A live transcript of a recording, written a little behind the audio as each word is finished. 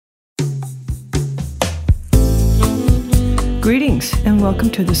Greetings and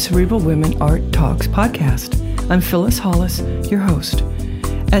welcome to the Cerebral Women Art Talks podcast. I'm Phyllis Hollis, your host.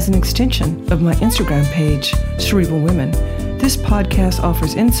 As an extension of my Instagram page, Cerebral Women, this podcast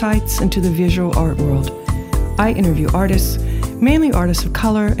offers insights into the visual art world. I interview artists, mainly artists of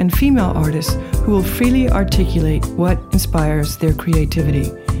color and female artists who will freely articulate what inspires their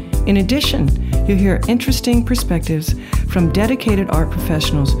creativity. In addition, you'll hear interesting perspectives from dedicated art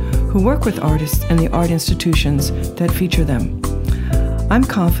professionals who work with artists and the art institutions that feature them. I'm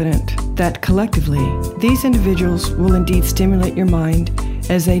confident that collectively, these individuals will indeed stimulate your mind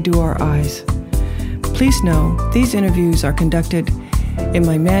as they do our eyes. Please know these interviews are conducted in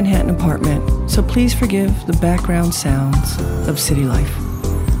my Manhattan apartment, so please forgive the background sounds of city life.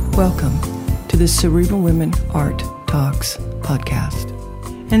 Welcome to the Cerebral Women Art Talks podcast.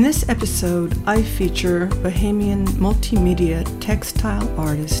 In this episode, I feature Bahamian multimedia textile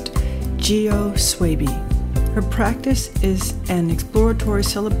artist Geo Swaby. Her practice is an exploratory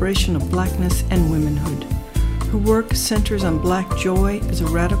celebration of Blackness and womanhood. Her work centers on Black joy as a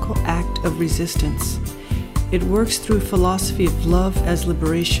radical act of resistance. It works through a philosophy of love as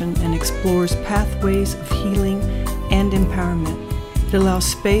liberation and explores pathways of healing and empowerment. It allows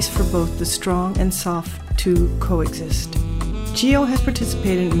space for both the strong and soft to coexist. Geo has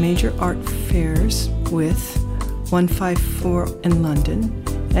participated in major art fairs with 154 in London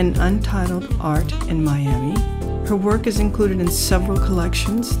and Untitled Art in Miami. Her work is included in several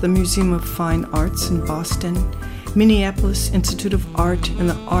collections, the Museum of Fine Arts in Boston, Minneapolis Institute of Art, and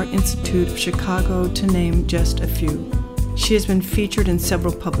the Art Institute of Chicago, to name just a few. She has been featured in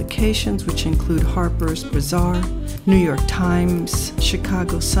several publications, which include Harper's Bazaar, New York Times,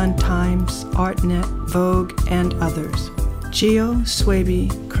 Chicago Sun-Times, ArtNet, Vogue, and others. Geo Swaby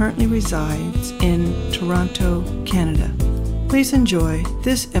currently resides in Toronto, Canada. Please enjoy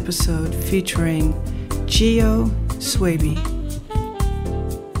this episode featuring Geo Swaby.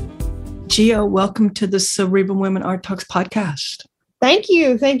 Geo, welcome to the Cerebral Women Art Talks podcast. Thank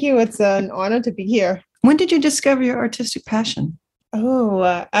you. It's an honor to be here. When did you discover your artistic passion? That's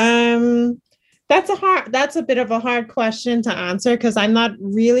a bit of a hard question to answer because I'm not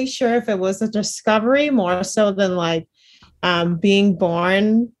really sure if it was a discovery more so than being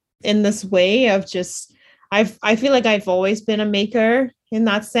born in this way of just, I feel like I've always been a maker in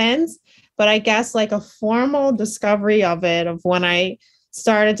that sense, but I guess like a formal discovery of it, of when I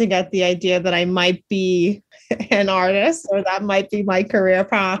started to get the idea that I might be an artist or that might be my career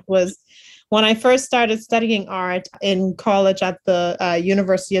path, was when I first started studying art in college at the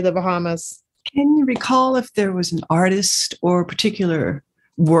University of the Bahamas. Can you recall if there was an artist or a particular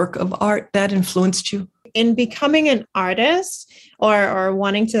work of art that influenced you? In becoming an artist or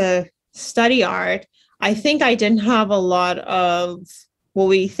wanting to study art, I think I didn't have a lot of what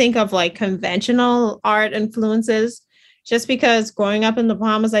we think of like conventional art influences, just because growing up in the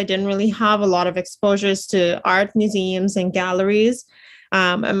Bahamas, I didn't really have a lot of exposures to art museums and galleries.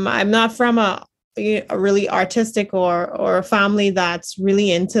 I'm not from a really artistic or a family that's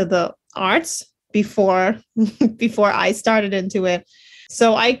really into the arts before I started into it.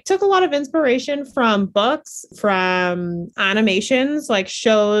 So I took a lot of inspiration from books, from animations, like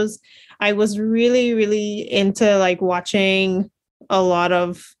shows. I was really, really into like watching a lot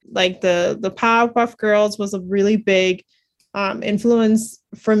of like the Powerpuff Girls was a really big influence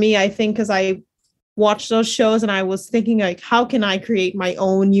for me, I think, because I watched those shows and I was thinking like, how can I create my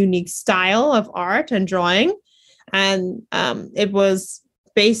own unique style of art and drawing? And it was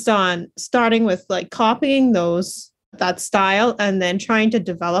based on starting with like copying that style and then trying to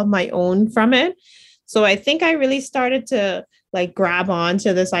develop my own from it. So I think I really started to like grab on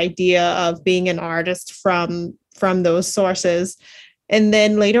to this idea of being an artist from those sources. And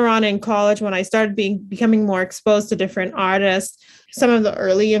then later on in college, when I started becoming more exposed to different artists, some of the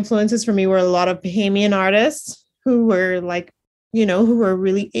early influences for me were a lot of Bahamian artists who were like, who were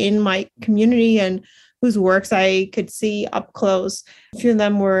really in my community and whose works I could see up close. A few of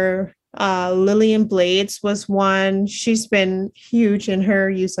them were Lillian Blades was one. She's been huge in her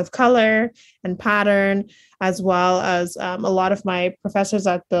use of color and pattern, as well as a lot of my professors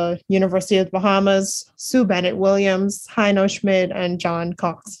at the University of the Bahamas, Sue Bennett Williams, Heino Schmid, and John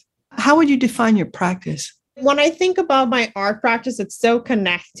Cox. How would you define your practice? When I think about my art practice, it's so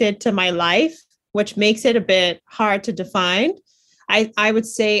connected to my life, which makes it a bit hard to define. I would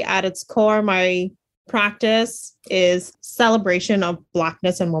say at its core, my practice is celebration of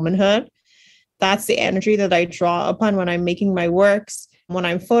Blackness and womanhood. That's the energy that I draw upon when I'm making my works, when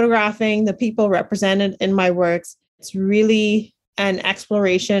I'm photographing the people represented in my works. It's really an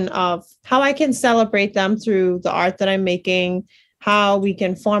exploration of how I can celebrate them through the art that I'm making, how we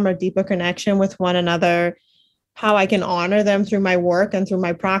can form a deeper connection with one another, how I can honor them through my work and through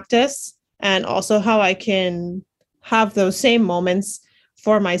my practice, and also how I can have those same moments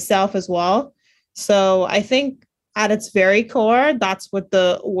for myself as well. So I think at its very core, that's what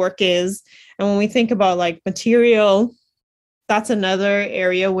the work is. And when we think about like material, that's another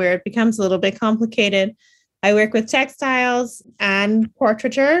area where it becomes a little bit complicated. I work with textiles and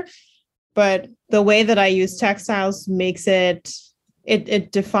portraiture, but the way that I use textiles makes it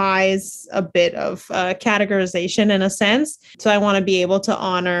defies a bit of categorization in a sense. So I want to be able to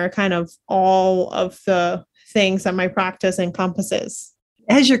honor kind of all of the things that my practice encompasses.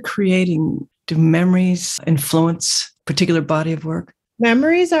 As you're creating, do memories influence a particular body of work?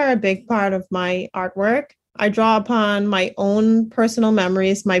 Memories are a big part of my artwork. I draw upon my own personal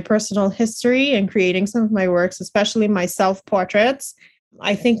memories, my personal history in creating some of my works, especially my self-portraits.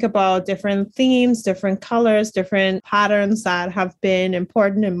 I think about different themes, different colors, different patterns that have been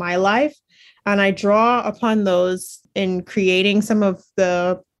important in my life. And I draw upon those in creating some of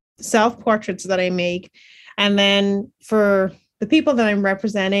the self-portraits that I make. And then for the people that I'm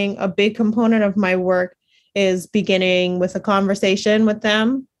representing, a big component of my work is beginning with a conversation with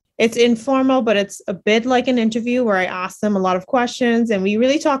them. It's informal, but it's a bit like an interview where I ask them a lot of questions and we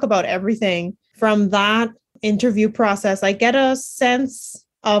really talk about everything. From that interview process, I get a sense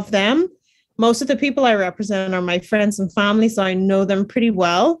of them. Most of the people I represent are my friends and family, so I know them pretty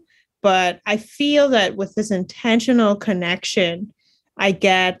well. But I feel that with this intentional connection, I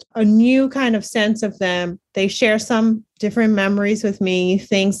get a new kind of sense of them. They share some different memories with me,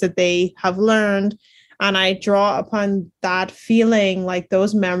 things that they have learned. And I draw upon that feeling, like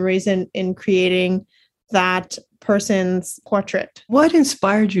those memories in creating that person's portrait. What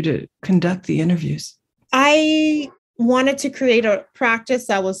inspired you to conduct the interviews? I wanted to create a practice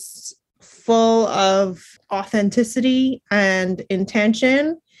that was full of authenticity and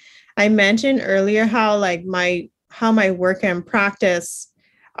intention. I mentioned earlier how my work and practice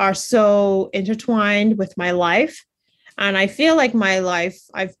are so intertwined with my life. And I feel like my life,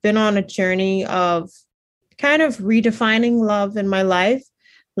 I've been on a journey of kind of redefining love in my life,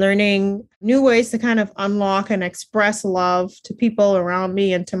 learning new ways to kind of unlock and express love to people around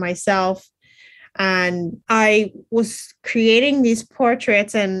me and to myself. And I was creating these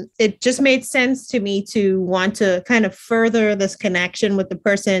portraits, and it just made sense to me to want to kind of further this connection with the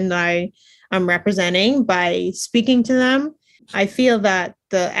person I am representing by speaking to them. I feel that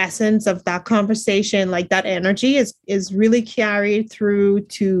the essence of that conversation, like that energy is really carried through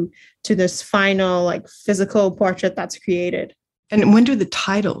to this final like physical portrait that's created. And when do the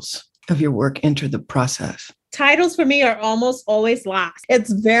titles of your work enter the process? Titles for me are almost always last.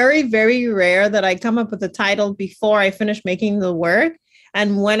 It's very, very rare that I come up with a title before I finish making the work.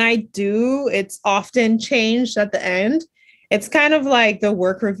 And when I do, it's often changed at the end. It's kind of like the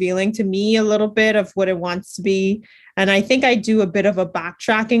work revealing to me a little bit of what it wants to be. And I think I do a bit of a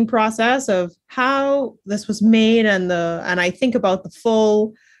backtracking process of how this was made, and I think about the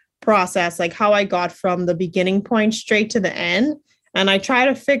full process, like how I got from the beginning point straight to the end. And I try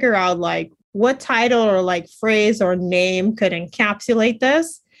to figure out like what title or like phrase or name could encapsulate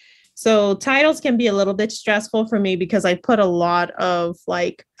this. So titles can be a little bit stressful for me because I put a lot of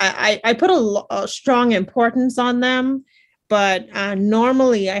like, I put a strong importance on them. But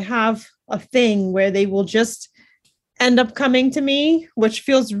normally I have a thing where they will just end up coming to me, which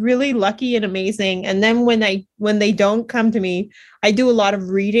feels really lucky and amazing. And then when they don't come to me, I do a lot of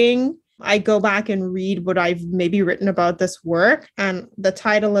reading. I go back and read what I've maybe written about this work, and the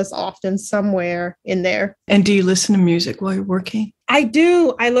title is often somewhere in there. And do you listen to music while you're working? I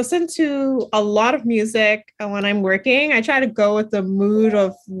do. I listen to a lot of music when I'm working. I try to go with the mood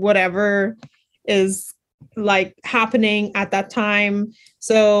of whatever is like happening at that time.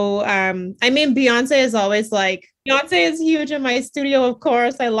 So, Beyonce is always like, Beyonce is huge in my studio, of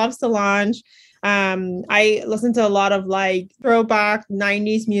course. I love Solange. I listen to a lot of like throwback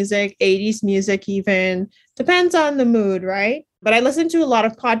 90s music, 80s music even. Depends on the mood, right? But I listen to a lot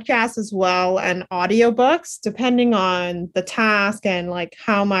of podcasts as well and audiobooks, depending on the task and like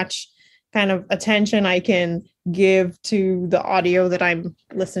how much kind of attention I can give to the audio that I'm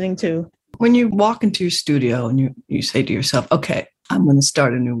listening to. When you walk into your studio and you say to yourself, okay, I'm going to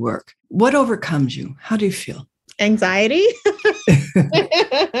start a new work, what overcomes you? How do you feel? Anxiety.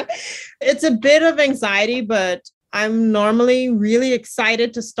 It's a bit of anxiety, but I'm normally really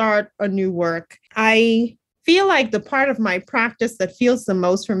excited to start a new work. I feel like the part of my practice that feels the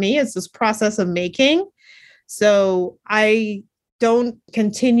most for me is this process of making. So I don't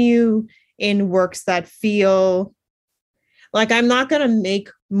continue in works that feel like I'm not going to make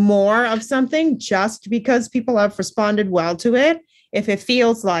more of something just because people have responded well to it. if it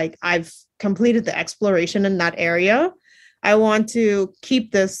feels like I've completed the exploration in that area, I want to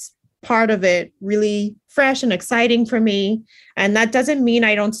keep this part of it really fresh and exciting for me. And that doesn't mean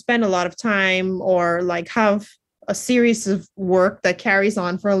I don't spend a lot of time or like have a series of work that carries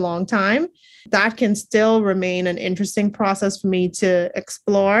on for a long time. That can still remain an interesting process for me to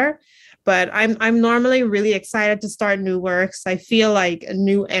explore. But I'm normally really excited to start new works. I feel like a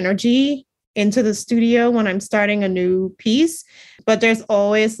new energy into the studio when I'm starting a new piece. But there's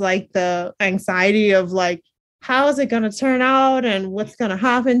always like the anxiety of like, how is it going to turn out and what's going to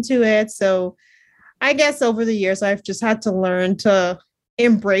happen to it? So I guess over the years, I've just had to learn to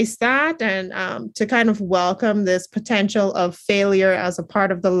embrace that and to kind of welcome this potential of failure as a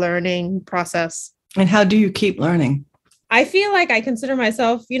part of the learning process. And how do you keep learning? I feel like I consider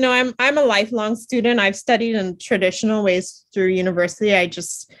myself, I'm a lifelong student. I've studied in traditional ways through university. I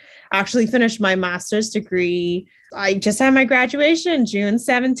just actually finished my master's degree. I just had my graduation June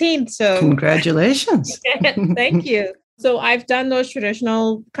 17th. So congratulations. Thank you. So I've done those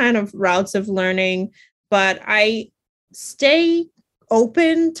traditional kind of routes of learning, but I stay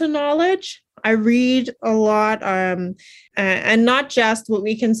open to knowledge. I read a lot, and not just what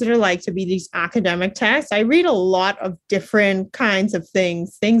we consider like to be these academic texts. I read a lot of different kinds of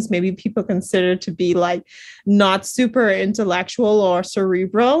things maybe people consider to be like not super intellectual or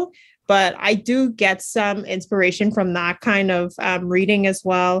cerebral, but I do get some inspiration from that kind of reading as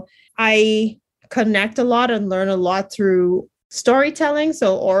well. I connect a lot and learn a lot through storytelling.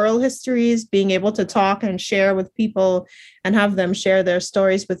 So oral histories, being able to talk and share with people and have them share their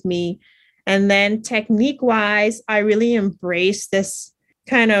stories with me. And then technique wise, I really embrace this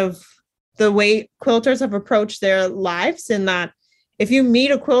kind of the way quilters have approached their lives, in that if you meet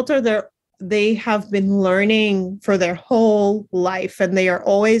a quilter, they have been learning for their whole life, and they are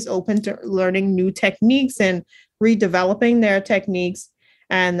always open to learning new techniques and redeveloping their techniques.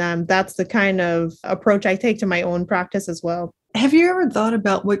 And that's the kind of approach I take to my own practice as well. Have you ever thought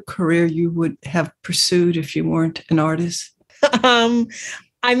about what career you would have pursued if you weren't an artist?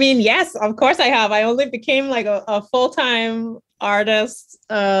 I mean, yes, of course I have. I only became like a full-time artist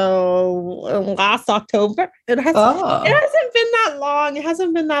last October. It hasn't been that long. It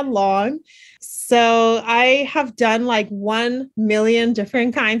hasn't been that long. So I have done like 1 million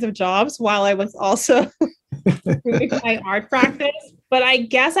different kinds of jobs while I was also doing my art practice. But I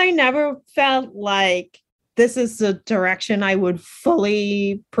guess I never felt like this is the direction I would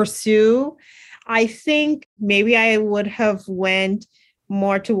fully pursue. I think maybe I would have went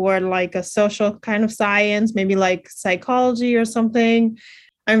more toward like a social kind of science, maybe like psychology or something.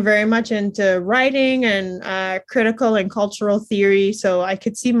 I'm very much into writing and critical and cultural theory. So I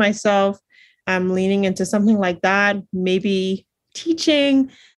could see myself leaning into something like that, maybe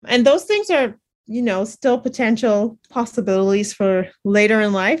teaching. And those things are, still potential possibilities for later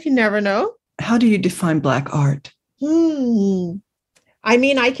in life. You never know. How do you define Black art? I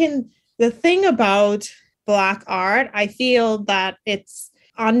mean, the thing about Black art, I feel that it's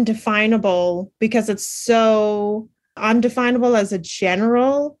undefinable because it's so undefinable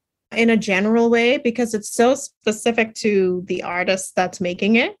in a general way, because it's so specific to the artist that's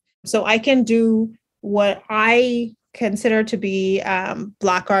making it. So I can do what I consider to be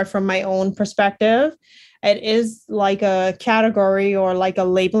Black art from my own perspective. It is like a category or like a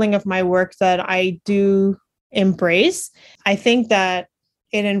labeling of my work that I do embrace. I think that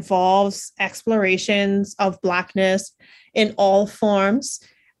it involves explorations of Blackness in all forms,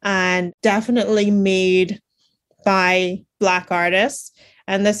 and definitely made by Black artists.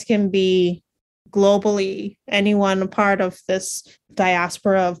 And this can be globally, anyone a part of this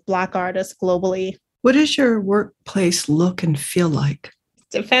diaspora of Black artists globally. What does your workplace look and feel like?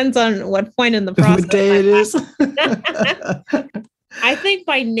 Depends on what point in the process. What day it is. I think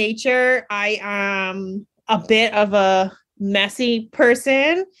by nature, I am a bit of a messy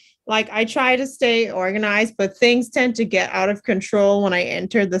person. Like I try to stay organized, but things tend to get out of control when I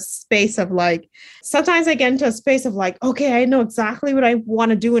enter the space of like, sometimes I get into a space of like, okay, I know exactly what I want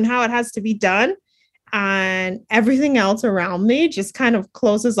to do and how it has to be done. And everything else around me just kind of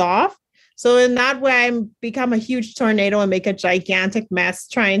closes off. So in that way, I become a huge tornado and make a gigantic mess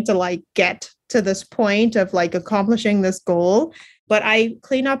trying to like get to this point of like accomplishing this goal. But I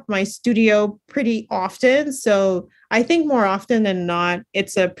clean up my studio pretty often. So I think more often than not,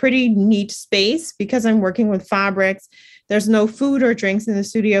 it's a pretty neat space because I'm working with fabrics. There's no food or drinks in the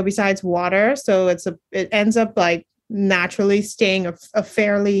studio besides water. So it ends up like naturally staying a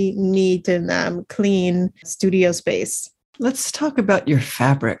fairly neat and clean studio space. Let's talk about your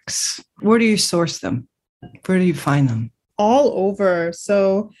fabrics. Where do you source them? Where do you find them? All over.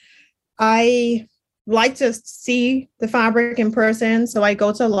 So I like to see the fabric in person. So I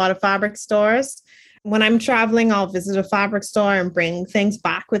go to a lot of fabric stores. When I'm traveling, I'll visit a fabric store and bring things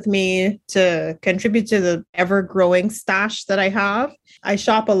back with me to contribute to the ever growing stash that I have. I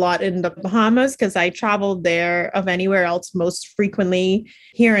shop a lot in the Bahamas because I traveled there of anywhere else most frequently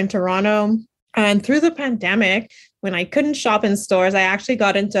here in Toronto. And through the pandemic, when I couldn't shop in stores, I actually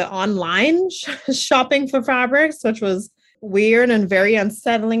got into online shopping for fabrics, which was weird and very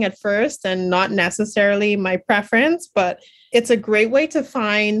unsettling at first and not necessarily my preference, but it's a great way to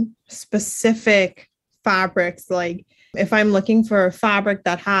find specific fabrics. Like if I'm looking for a fabric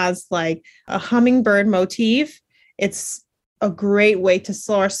that has like a hummingbird motif, it's a great way to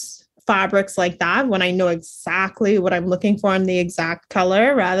source fabrics like that when I know exactly what I'm looking for in the exact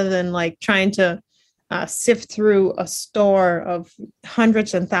color, rather than like trying to sift through a store of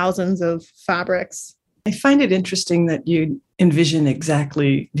hundreds and thousands of fabrics. I find it interesting that you envision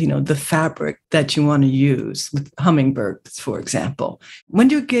exactly, the fabric that you want to use with hummingbirds, for example. When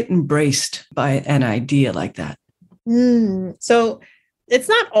do you get embraced by an idea like that? So it's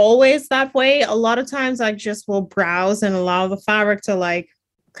not always that way. A lot of times I just will browse and allow the fabric to like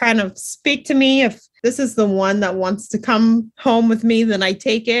kind of speak to me. If this is the one that wants to come home with me, then I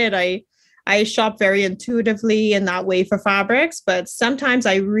take it. I shop very intuitively in that way for fabrics, but sometimes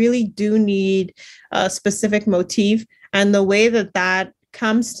I really do need a specific motif. And the way that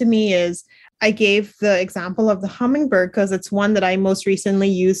comes to me is I gave the example of the hummingbird because it's one that I most recently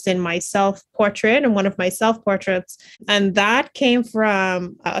used in my self-portrait and one of my self-portraits. And that came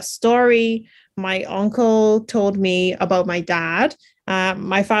from a story my uncle told me about my dad.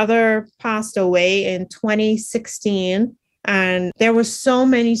 My father passed away in 2016. And there were so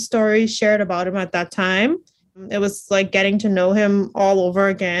many stories shared about him at that time. It was like getting to know him all over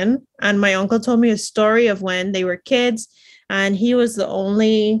again. And my uncle told me a story of when they were kids and he was the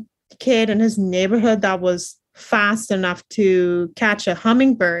only kid in his neighborhood that was fast enough to catch a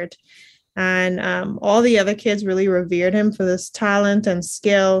hummingbird. And all the other kids really revered him for this talent and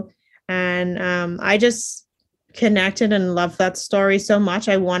skill. And I just connected and loved that story so much.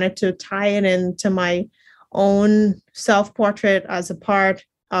 I wanted to tie it into my own self-portrait as a part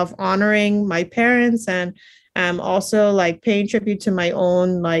of honoring my parents and also like paying tribute to my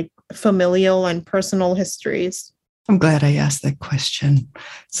own like familial and personal histories. I'm glad I asked that question.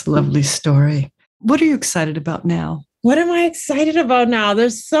 It's a lovely story. What are you excited about now? What am I excited about now?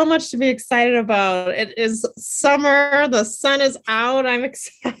 There's so much to be excited about. It is summer. The sun is out. I'm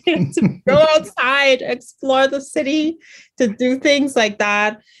excited to go outside, explore the city, to do things like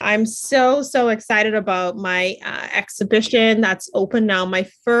that. I'm so excited about my exhibition that's open now. My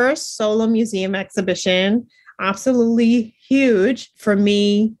first solo museum exhibition. Absolutely huge for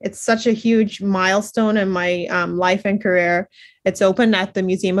me. It's such a huge milestone in my life and career. It's open at the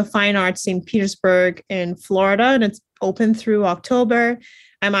Museum of Fine Arts, St. Petersburg in Florida, and it's open through October.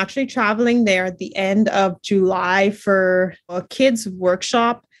 I'm actually traveling there at the end of July for a kids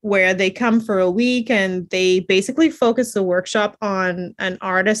workshop where they come for a week and they basically focus the workshop on an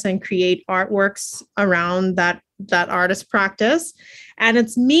artist and create artworks around that artist practice. And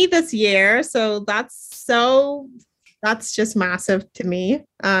it's me this year. So that's just massive to me.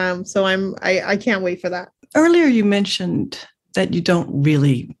 So I can't wait for that. Earlier, you mentioned that you don't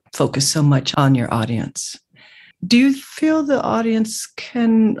really focus so much on your audience. Do you feel the audience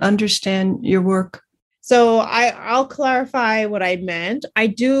can understand your work? So I'll clarify what I meant. I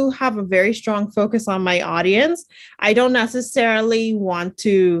do have a very strong focus on my audience. I don't necessarily want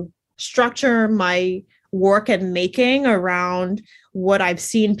to structure my work and making around what I've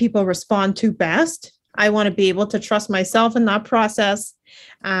seen people respond to best. I want to be able to trust myself in that process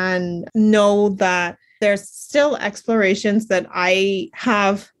and know that there's still explorations that I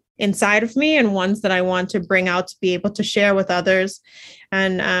have inside of me and ones that I want to bring out to be able to share with others.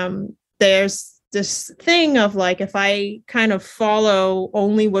 And there's this thing of like, if I kind of follow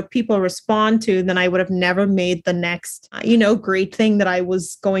only what people respond to, then I would have never made the next, great thing that I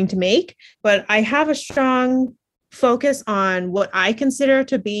was going to make. But I have a strong focus on what I consider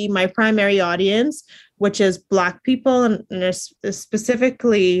to be my primary audience, which is Black people, and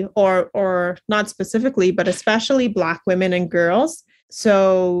specifically, or not specifically, but especially Black women and girls.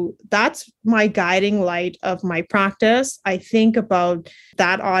 So that's my guiding light of my practice. I think about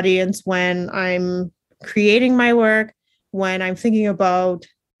that audience when I'm creating my work, when I'm thinking about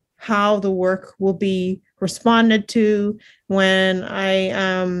how the work will be responded to, when I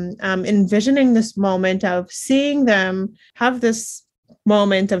am envisioning this moment of seeing them have this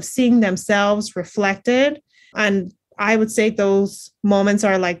moment of seeing themselves reflected. And I would say those moments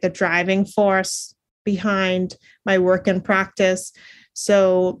are like the driving force behind my work and practice.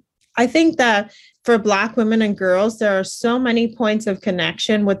 So I think that for Black women and girls, there are so many points of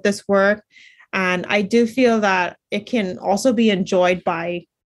connection with this work. And I do feel that it can also be enjoyed by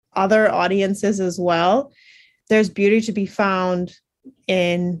other audiences as well. There's beauty to be found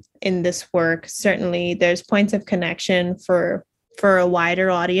in this work. Certainly, there's points of connection for a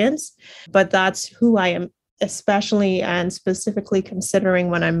wider audience, but that's who I am especially and specifically considering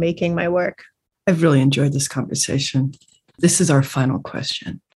when I'm making my work. I've really enjoyed this conversation. This is our final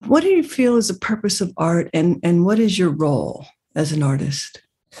question. What do you feel is the purpose of art, and what is your role as an artist?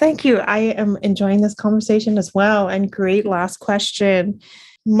 Thank you. I am enjoying this conversation as well. And great last question.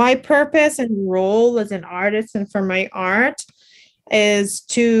 My purpose and role as an artist and for my art is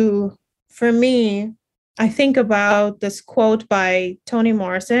for me, I think about this quote by Toni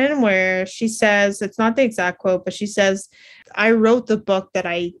Morrison where she says, it's not the exact quote, but she says, I wrote the book that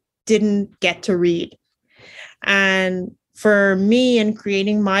I didn't get to read. And for me in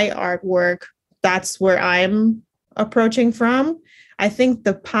creating my artwork, that's where I'm approaching from. I think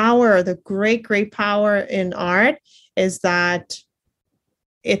the power, the great, great power in art is that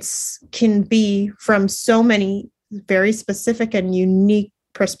it can be from so many very specific and unique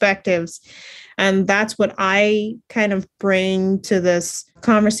perspectives. And that's what I kind of bring to this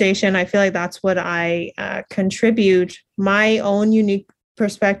conversation. I feel like that's what I contribute, my own unique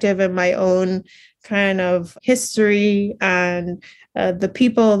perspective and my own kind of history and the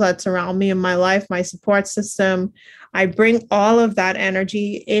people that surround me in my life, my support system. I bring all of that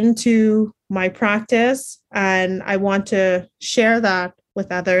energy into my practice, and I want to share that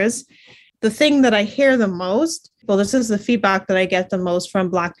with others. The thing that I hear the most, well, this is the feedback that I get the most from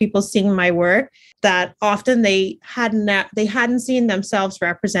Black people seeing my work, that often they hadn't seen themselves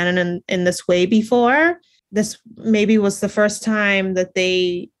represented in this way before. This maybe was the first time that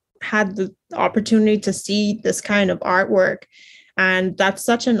they had the opportunity to see this kind of artwork. And that's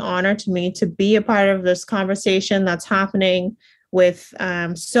such an honor to me to be a part of this conversation that's happening with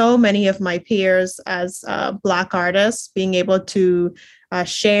so many of my peers as Black artists, being able to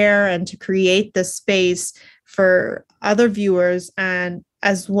share and to create this space for other viewers and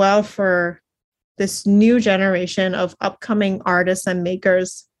as well for this new generation of upcoming artists and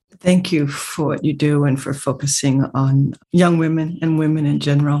makers. Thank you for what you do and for focusing on young women and women in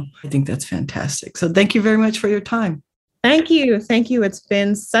general. I think that's fantastic. So thank you very much for your time. Thank you. Thank you. It's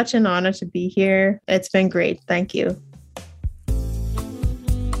been such an honor to be here. It's been great. Thank you.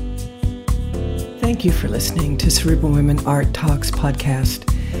 Thank you for listening to Cerebral Women Art Talks podcast.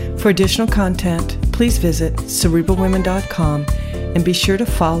 For additional content, please visit cerebralwomen.com and be sure to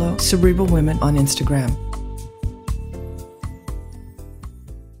follow Cerebral Women on Instagram.